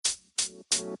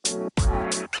You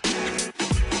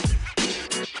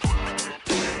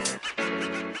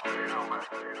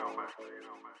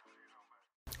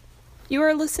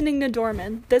are listening to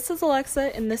Dorman. This is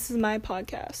Alexa, and this is my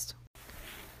podcast.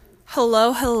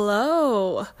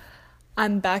 Hello.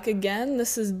 I'm back again.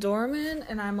 This is Dorman,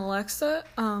 and I'm Alexa.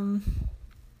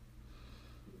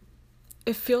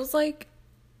 It feels like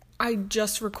I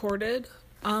just recorded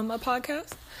a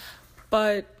podcast,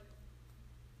 but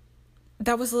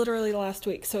that was literally last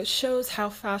week, so it shows how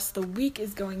fast the week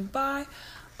is going by.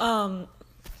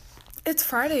 It's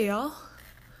Friday, y'all.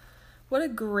 What a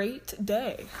great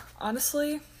day.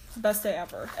 Honestly, best day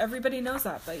ever. Everybody knows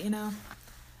that, but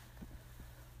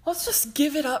let's just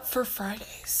give it up for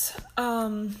Fridays.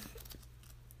 So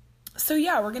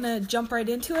yeah, we're gonna jump right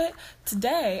into it.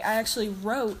 Today, I actually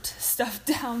wrote stuff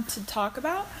down to talk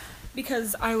about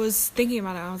because I was thinking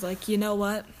about it. I was like, you know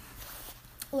what?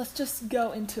 Let's just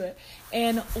go into it.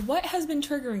 And what has been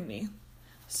triggering me?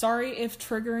 Sorry if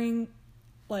triggering,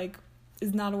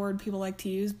 is not a word people like to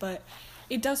use, but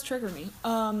it does trigger me.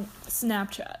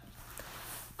 Snapchat.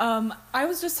 I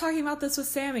was just talking about this with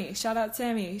Sammy. Shout out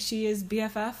Sammy. She is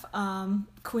BFF,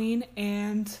 queen,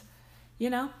 and,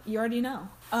 you already know.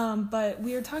 But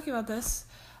we were talking about this,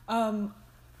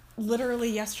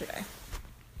 literally yesterday.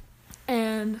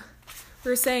 And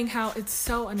we were saying how it's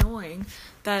so annoying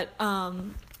that,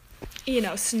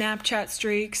 Snapchat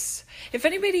streaks. If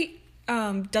anybody,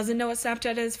 doesn't know what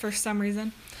Snapchat is for some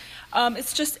reason,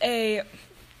 it's just a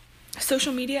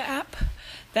social media app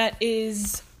that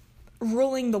is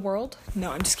ruling the world.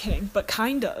 No, I'm just kidding, but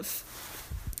kind of.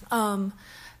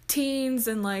 Teens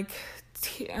and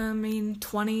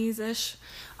 20s-ish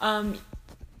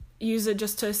use it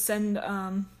just to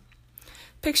send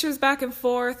pictures back and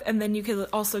forth, and then you can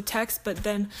also text, but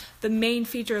then the main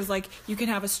feature is you can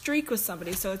have a streak with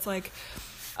somebody. So it's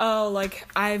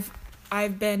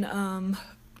I've been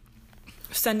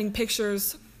sending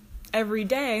pictures every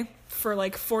day for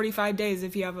 45 days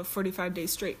if you have a 45-day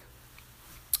streak.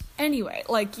 Anyway,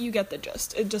 you get the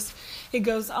gist. It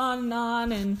goes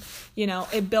on, and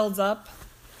it builds up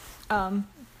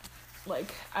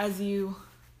as you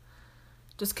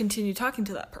just continue talking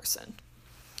to that person.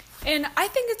 And I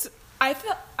think I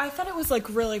thought it was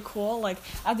really cool.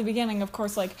 At the beginning, of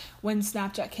course, when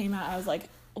Snapchat came out, I was like,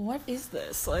 what is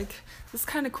this? This is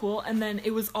kind of cool. And then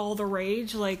it was all the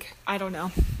rage, I don't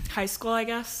know, high school, I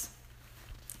guess.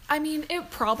 I mean, it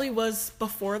probably was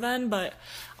before then, but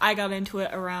I got into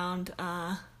it around,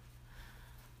 I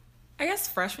guess,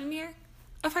 freshman year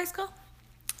of high school.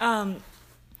 And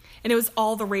it was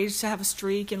all the rage to have a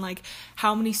streak, and,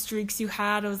 how many streaks you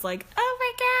had. I was like, oh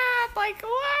my God,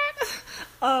 what?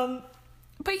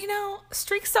 But,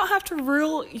 streaks don't have to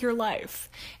rule your life.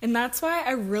 And that's why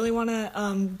I really want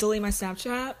to delete my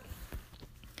Snapchat.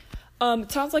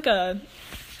 It sounds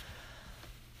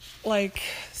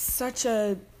such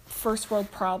a first world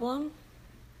problem.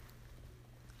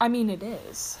 I mean, it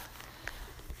is.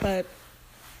 But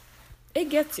it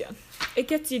gets you. It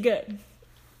gets you good.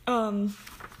 And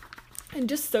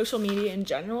just social media in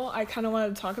general, I kind of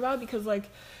wanted to talk about because,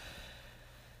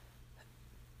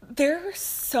 there are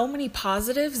so many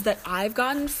positives that I've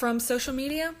gotten from social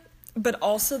media, but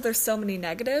also there's so many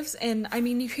negatives. And, I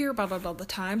mean, you hear about it all the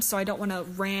time, so I don't want to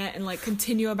rant and,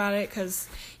 continue about it because,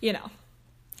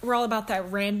 we're all about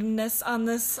that randomness on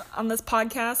this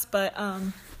podcast. But,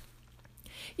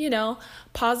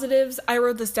 positives, I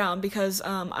wrote this down because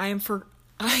I'm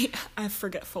a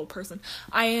forgetful person.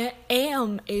 I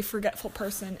am a forgetful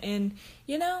person, and,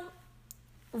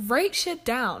 write shit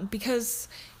down because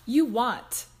you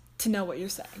want to know what you're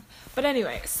saying. But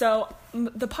anyway, so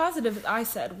the positive I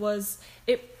said was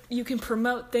you can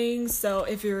promote things. So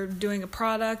if you're doing a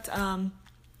product,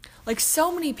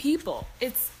 so many people,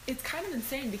 it's kind of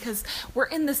insane because we're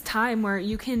in this time where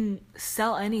you can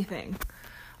sell anything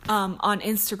on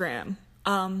Instagram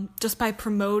just by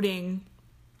promoting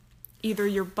either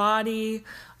your body,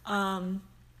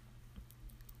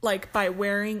 by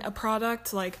wearing a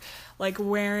product, like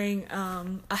wearing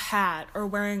a hat or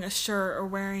wearing a shirt or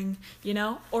wearing,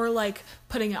 or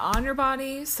putting it on your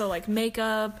body. So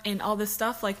makeup and all this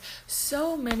stuff.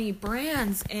 So many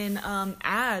brands and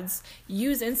ads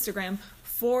use Instagram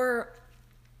for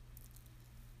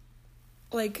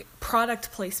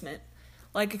product placement,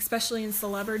 especially in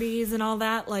celebrities and all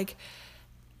that.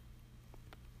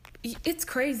 It's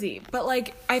crazy, but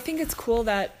I think it's cool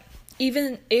that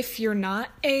even if you're not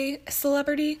a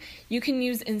celebrity, you can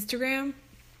use Instagram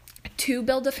to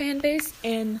build a fan base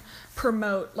and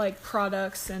promote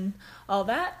products and all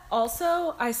that.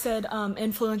 Also, I said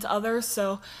influence others.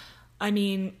 So, I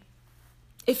mean,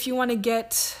 if you want to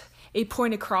get a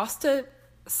point across to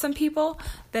some people,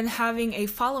 then having a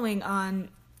following on,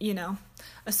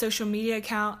 a social media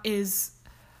account is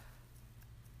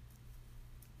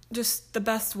just the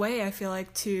best way, I feel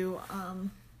like, to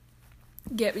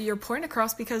get your point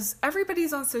across, because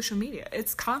everybody's on social media.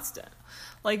 It's constant.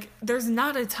 Like, there's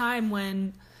not a time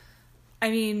when,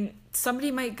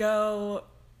 somebody might go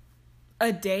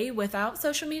a day without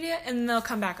social media and they'll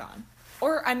come back on.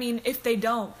 Or, if they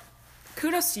don't,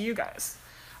 kudos to you guys.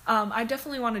 I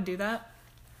definitely want to do that.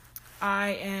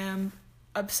 I am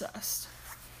obsessed.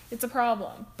 It's a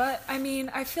problem. But,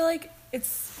 I feel like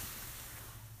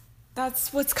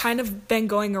that's what's kind of been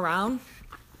going around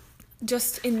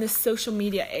just in this social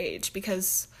media age,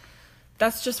 because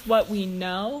that's just what we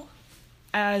know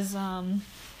as, I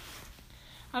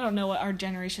don't know what our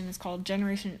generation is called,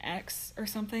 Generation X or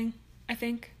something, I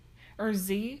think, or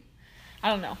Z. I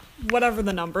don't know, whatever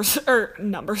the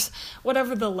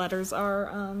whatever the letters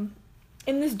are.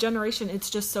 In this generation, it's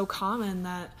just so common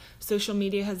that social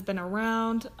media has been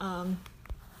around.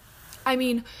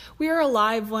 We were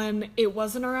alive when it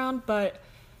wasn't around, but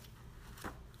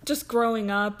just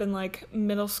growing up in like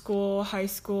middle school, high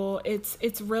school,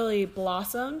 it's really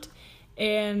blossomed,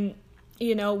 and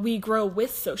we grow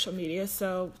with social media,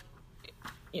 so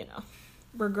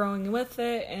we're growing with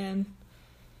it, and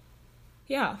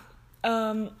yeah.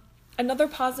 Another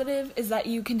positive is that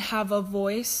you can have a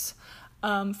voice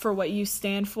for what you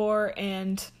stand for,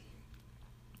 and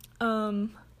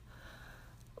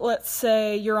let's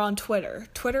say you're on Twitter.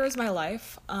 Twitter is my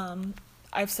life.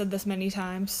 I've said this many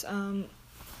times.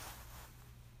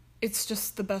 It's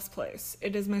just the best place.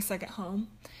 It is my second home.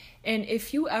 And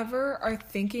if you ever are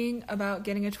thinking about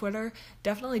getting a Twitter,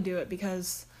 definitely do it,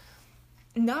 because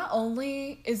not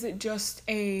only is it just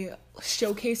a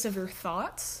showcase of your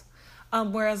thoughts,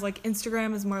 whereas like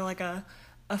Instagram is more like a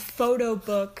photo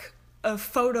book, a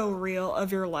photo reel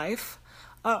of your life,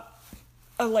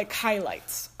 like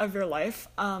highlights of your life.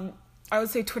 I would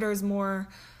say Twitter is more,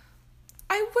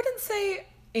 I wouldn't say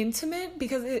intimate,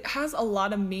 because it has a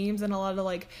lot of memes and a lot of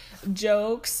like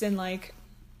jokes, and like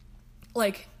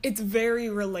it's very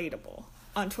relatable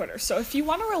on Twitter. So if you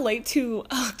want to relate to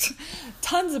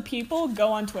tons of people,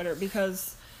 go on Twitter,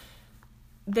 because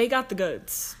they got the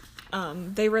goods.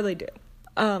 They really do.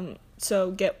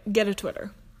 So get a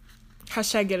Twitter.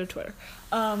 Hashtag get a Twitter.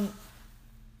 But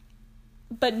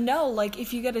no, like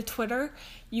if you get a Twitter,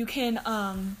 you can,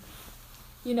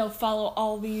 follow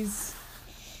all these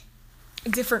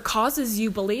different causes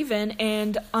you believe in.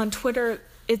 And on Twitter,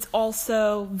 it's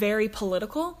also very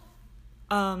political.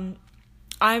 I'm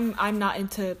not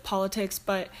into politics,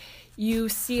 but you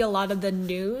see a lot of the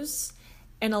news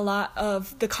and a lot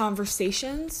of the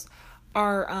conversations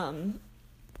are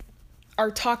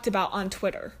talked about on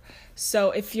Twitter.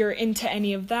 So if you're into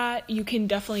any of that, you can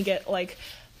definitely get like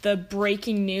the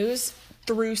breaking news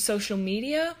through social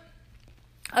media,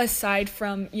 aside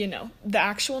from, the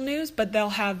actual news, but they'll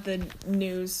have the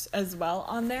news as well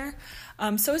on there.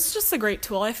 So it's just a great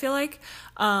tool, I feel like.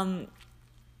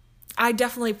 I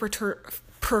definitely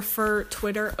prefer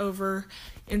Twitter over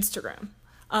Instagram.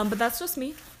 But that's just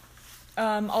me.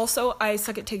 Also, I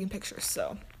suck at taking pictures,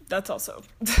 so that's also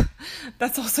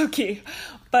key.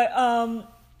 But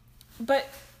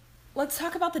let's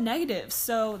talk about the negatives.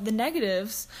 So the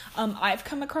negatives I've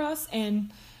come across,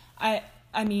 and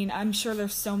I'm sure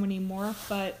there's so many more,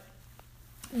 but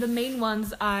the main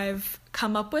ones I've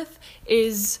come up with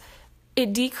is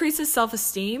it decreases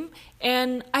self-esteem,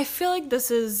 and I feel like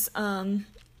this is,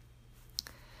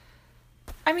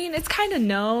 it's kind of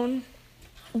known,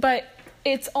 but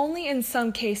it's only in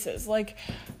some cases. Like,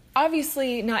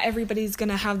 obviously, not everybody's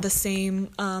gonna have the same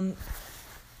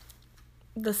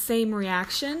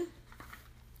reaction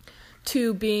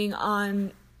to being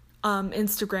on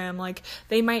Instagram. Like,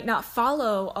 they might not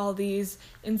follow all these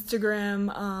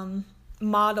Instagram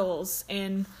models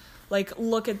and like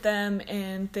look at them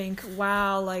and think,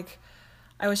 wow, like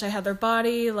I wish I had their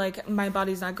body, like my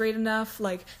body's not great enough.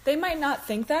 Like, they might not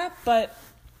think that, but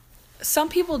some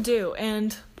people do.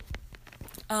 And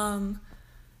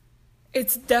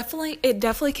it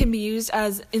definitely can be used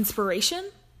as inspiration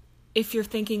if you're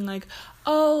thinking like,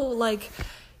 oh, like,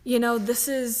 this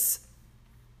is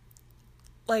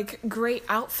like great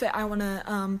outfit I want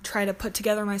to try to put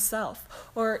together myself,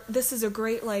 or this is a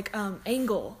great like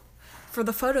angle for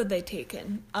the photo they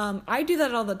taken. I do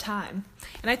that all the time,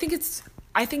 and I think it's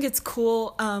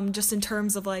cool just in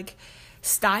terms of like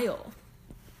style.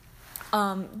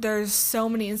 There's so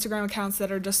many Instagram accounts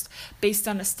that are just based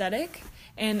on aesthetic,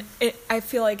 and I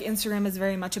feel like Instagram is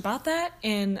very much about that,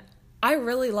 and I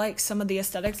really like some of the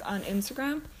aesthetics on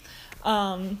Instagram.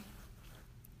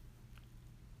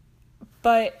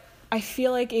 But I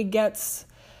feel like it gets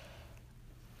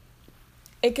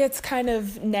kind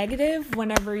of negative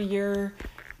whenever you're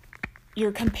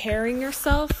comparing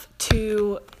yourself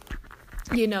to,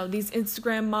 you know, these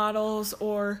Instagram models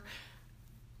or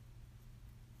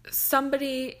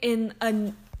somebody in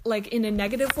a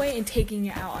negative way and taking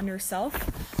it out on yourself.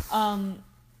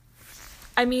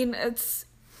 I mean,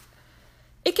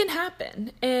 it can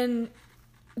happen, and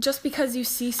just because you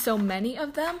see so many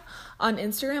of them on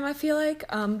Instagram, I feel like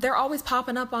they're always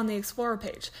popping up on the Explore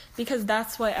page because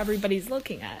that's what everybody's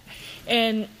looking at,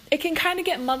 and it can kind of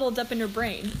get muddled up in your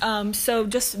brain. So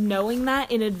just knowing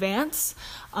that in advance,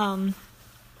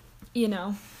 you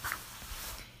know,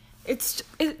 it's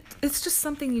just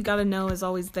something you got to know is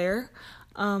always there.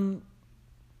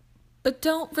 But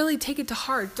don't really take it to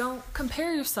heart. Don't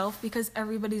compare yourself because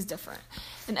everybody's different.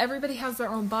 And everybody has their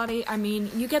own body. I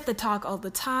mean, you get the talk all the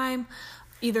time,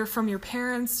 either from your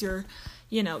parents, your,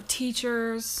 you know,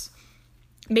 teachers.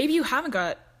 Maybe you haven't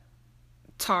got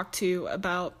talked to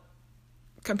about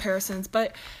comparisons,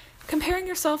 but comparing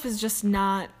yourself is just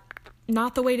not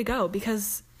the way to go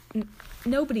because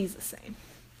nobody's the same.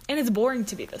 And it's boring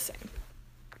to be the same.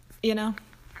 You know?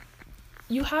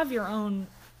 You have your own,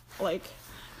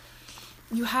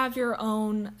 you have your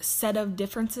own set of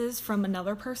differences from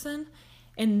another person,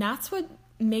 and that's what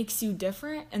makes you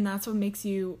different, and that's what makes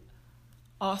you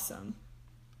awesome.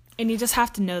 And you just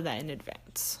have to know that in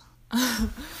advance.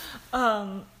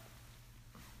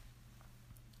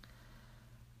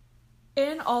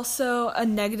 And also a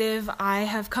negative I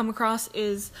have come across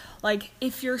is,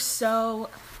 if you're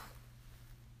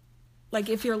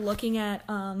looking at,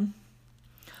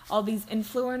 all these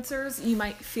influencers, you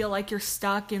might feel like you're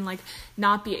stuck and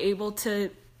not be able to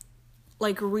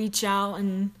reach out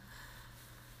and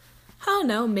I don't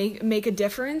know, make a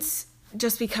difference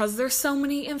just because there's so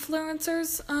many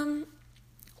influencers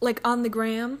on the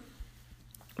gram.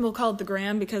 We'll call it the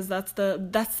gram because that's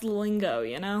the lingo,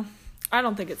 you know. I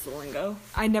don't think it's the lingo.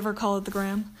 I never call it the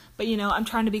gram, but you know, I'm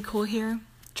trying to be cool here,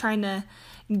 trying to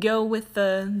go with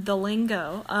the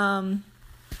lingo.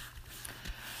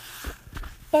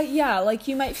 But yeah,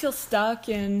 you might feel stuck,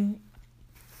 and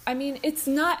I mean, it's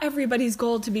not everybody's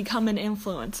goal to become an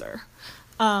influencer.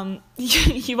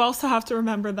 You also have to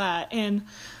remember that, and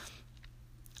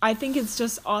I think it's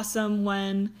just awesome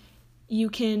when you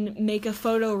can make a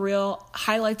photo reel,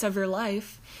 highlights of your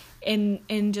life, and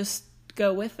just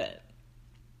go with it,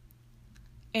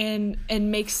 and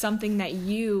make something that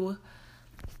you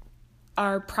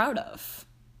are proud of,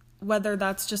 whether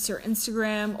that's just your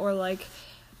Instagram or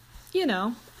you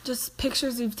know, just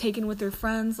pictures you've taken with your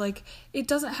friends. It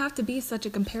doesn't have to be such a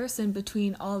comparison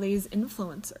between all these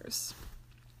influencers.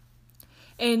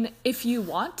 And if you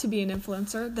want to be an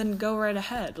influencer, then go right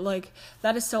ahead.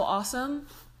 That is so awesome.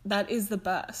 That is the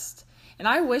best. And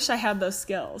I wish I had those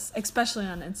skills, especially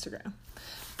on Instagram.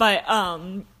 But,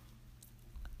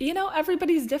 you know,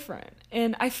 everybody's different.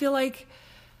 And I feel like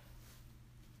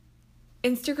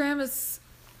Instagram is...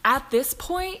 At this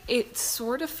point, it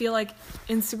sort of feels like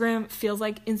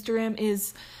Instagram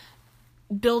is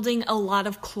building a lot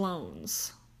of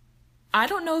clones. I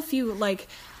don't know if you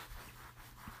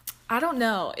I don't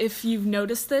know if you've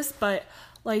noticed this, but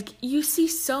you see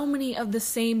so many of the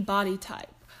same body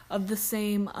type, of the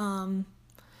same I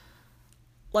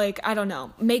don't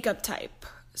know, makeup type.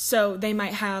 So they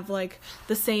might have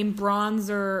the same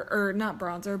bronzer, or not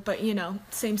bronzer, but you know,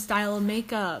 same style of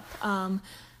makeup,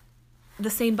 the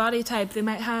same body type. They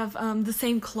might have the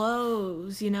same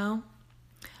clothes, you know?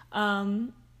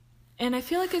 And I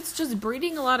feel like it's just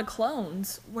breeding a lot of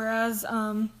clones. Whereas,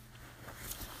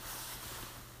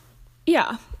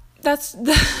 yeah, that's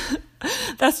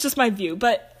just my view.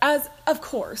 But as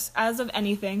of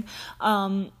anything,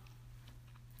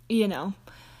 you know,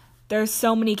 there's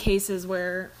so many cases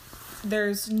where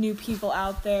there's new people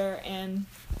out there, and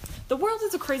the world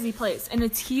is a crazy place, and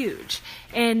it's huge.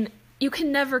 And you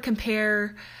can never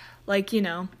compare, you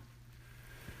know,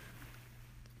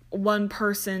 one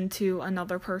person to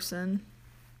another person,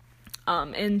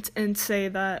 and say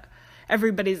that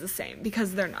everybody's the same,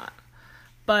 because they're not.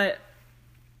 But,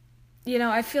 you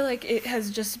know, I feel like it has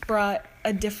just brought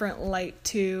a different light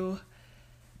to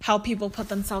how people put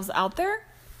themselves out there,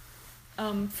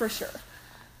 for sure.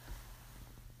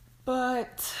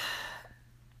 But...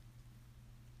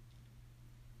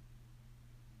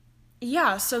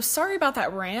 yeah, so sorry about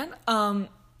that rant.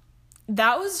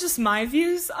 That was just my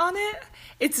views on it.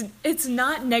 It's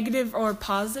not negative or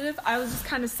positive. I was just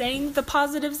kind of saying the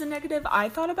positives and negative I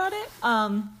thought about it.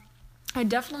 I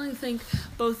definitely think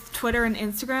both Twitter and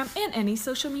Instagram and any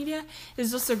social media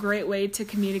is just a great way to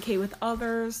communicate with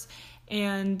others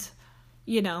and,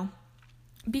 you know,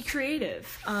 be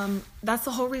creative. That's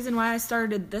the whole reason why I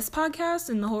started this podcast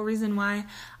and the whole reason why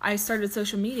I started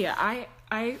social media. I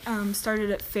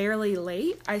started it fairly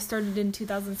late. I started in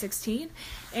 2016,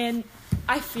 and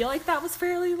I feel like that was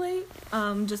fairly late,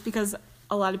 just because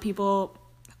a lot of people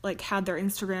like had their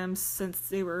Instagrams since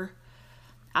they were,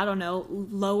 I don't know,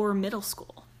 lower middle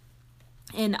school.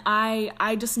 And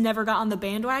I just never got on the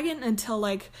bandwagon until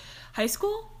like high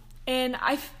school. And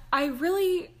I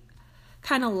really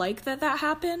kind of like that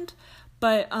happened,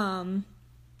 but I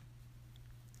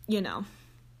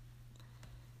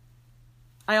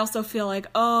also feel like,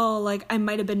 I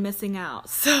might have been missing out.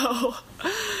 So,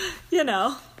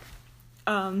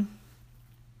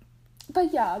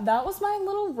 but yeah, that was my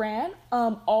little rant.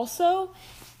 Also,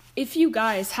 if you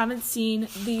guys haven't seen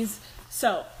these,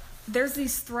 so there's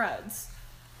these threads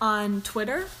on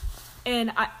Twitter,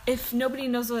 and if nobody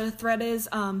knows what a thread is,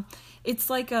 it's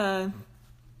like a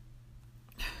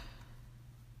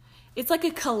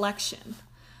collection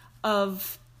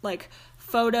of like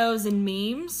photos and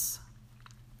memes,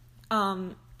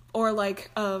 or like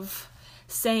of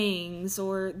sayings,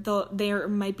 or there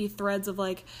might be threads of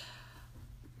like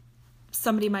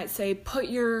somebody might say, put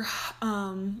your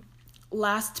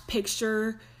last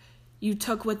picture you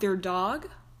took with your dog,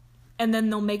 and then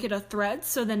they'll make it a thread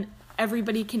so then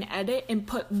everybody can edit and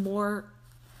put more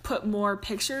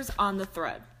pictures on the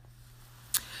thread.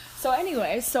 So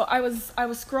anyway, I was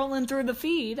scrolling through the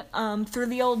feed, through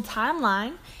the old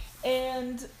timeline,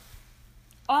 and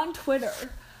on Twitter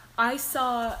I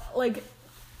saw, like,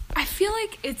 I feel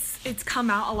like it's come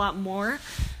out a lot more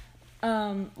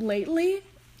lately,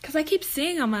 because I keep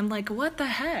seeing them. I'm like, what the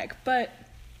heck? But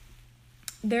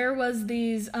there was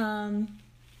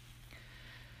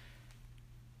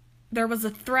there was a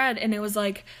thread, and it was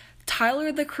like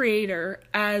Tyler the Creator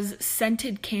as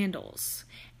scented candles.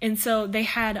 And so they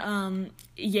had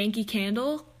Yankee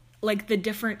Candle, like the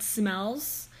different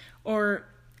smells, or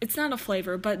it's not a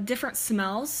flavor, but different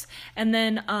smells. And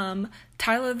then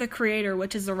Tyler the Creator,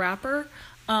 which is a rapper,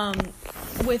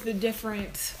 with the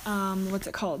different, what's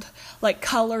it called? Like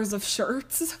colors of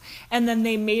shirts. And then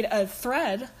they made a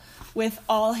thread with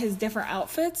all his different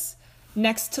outfits so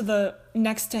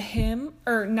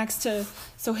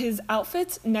his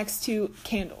outfits next to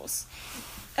candles.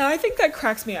 And I think that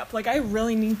cracks me up. Like, I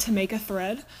really need to make a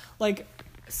thread, like,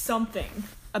 something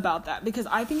about that, because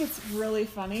I think it's really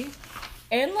funny.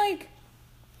 And, like,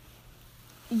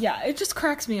 yeah, it just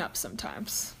cracks me up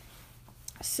sometimes.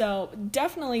 So,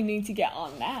 definitely need to get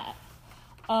on that.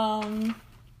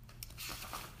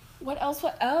 What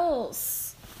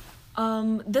else?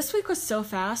 This week was so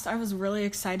fast. I was really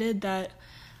excited that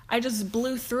I just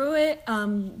blew through it,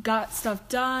 got stuff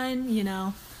done,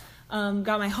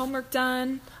 got my homework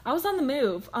done. I was on the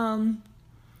move.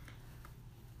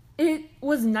 It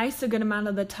was nice a good amount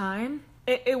of the time.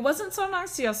 It wasn't so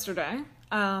nice yesterday,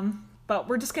 but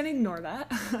we're just gonna ignore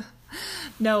that.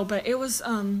 No, but it was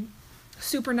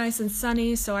super nice and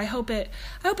sunny, so I hope it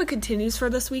continues for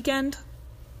this weekend,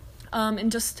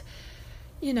 and just,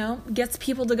 gets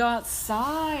people to go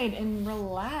outside and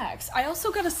relax. I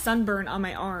also got a sunburn on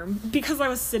my arm because I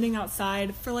was sitting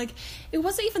outside for it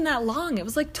wasn't even that long. It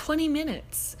was 20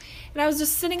 minutes. And I was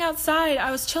just sitting outside.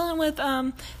 I was chilling with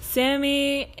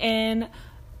Sammy and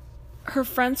her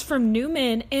friends from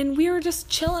Newman, and we were just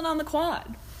chilling on the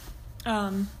quad.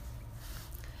 And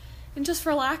just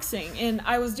relaxing. And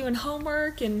I was doing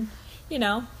homework, and, we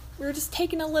were just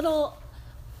taking a little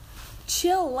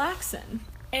chill-laxin'.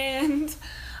 And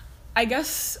I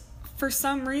guess for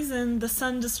some reason the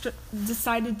sun just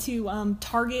decided to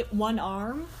target one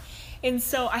arm. And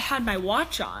so I had my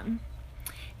watch on,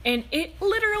 and it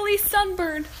literally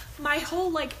sunburned my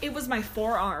whole, it was my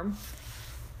forearm.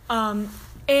 And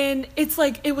it's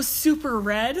it was super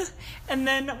red. And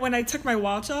then when I took my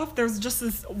watch off, there was just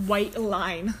this white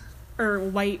line, or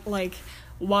white,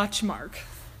 watch mark.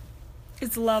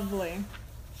 It's lovely.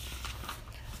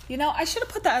 I should have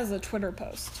put that as a Twitter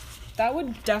post. That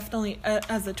would definitely,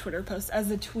 as a Twitter post, as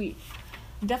a tweet.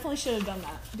 Definitely should have done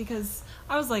that, because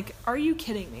I was like, are you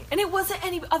kidding me? And it wasn't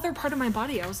any other part of my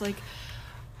body. I was like,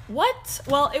 what?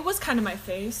 Well, it was kind of my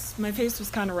face. My face was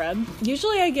kind of red.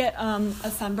 Usually I get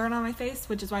a sunburn on my face,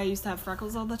 which is why I used to have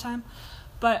freckles all the time.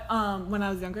 But when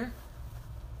I was younger.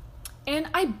 And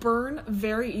I burn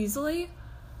very easily,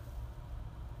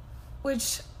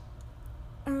 which,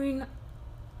 my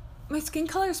skin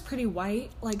color is pretty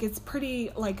white. It's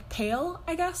pretty, pale,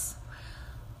 I guess.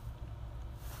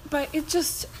 But it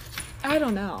just, I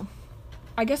don't know.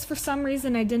 I guess for some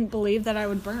reason I didn't believe that I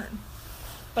would burn.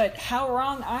 But how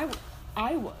wrong I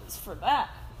was for that.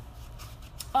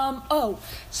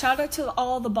 Shout out to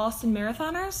all the Boston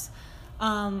Marathoners.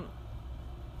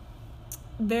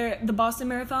 The Boston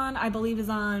Marathon, I believe, is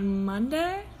on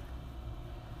Monday.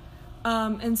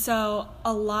 And so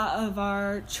a lot of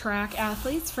our track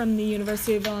athletes from the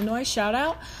University of Illinois, shout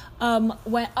out,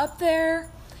 went up there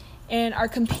and are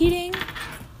competing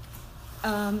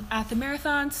at the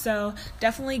marathon. So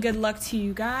definitely good luck to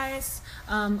you guys.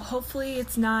 Hopefully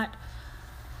it's not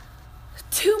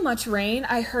too much rain.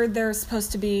 I heard there's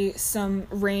supposed to be some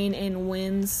rain and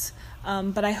winds,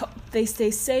 but I hope they stay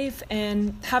safe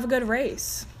and have a good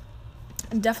race.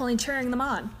 I'm definitely cheering them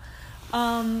on.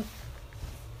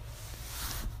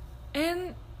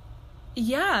 And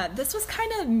yeah, this was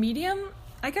kind of medium,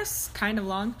 I guess kind of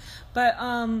long, but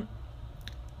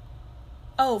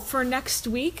for next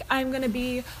week, I'm going to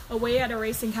be away at a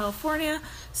race in California,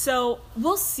 so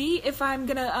we'll see if I'm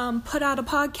going to put out a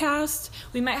podcast.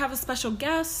 We might have a special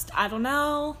guest, I don't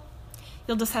know.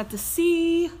 You'll just have to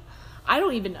see. I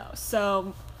don't even know,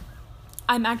 so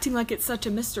I'm acting like it's such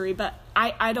a mystery, but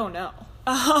I don't know.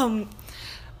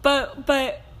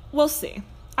 But we'll see.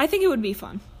 I think it would be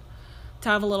fun to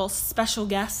have a little special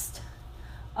guest.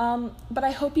 But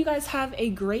I hope you guys have a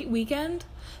great weekend.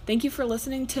 Thank you for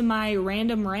listening to my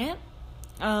random rant.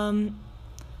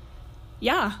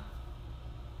 Yeah.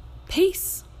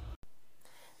 Peace.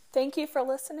 Thank you for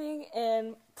listening,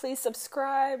 and please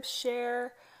subscribe,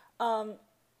 share.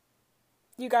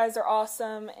 You guys are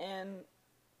awesome, and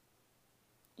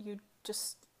you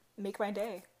just make my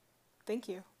day. Thank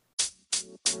you.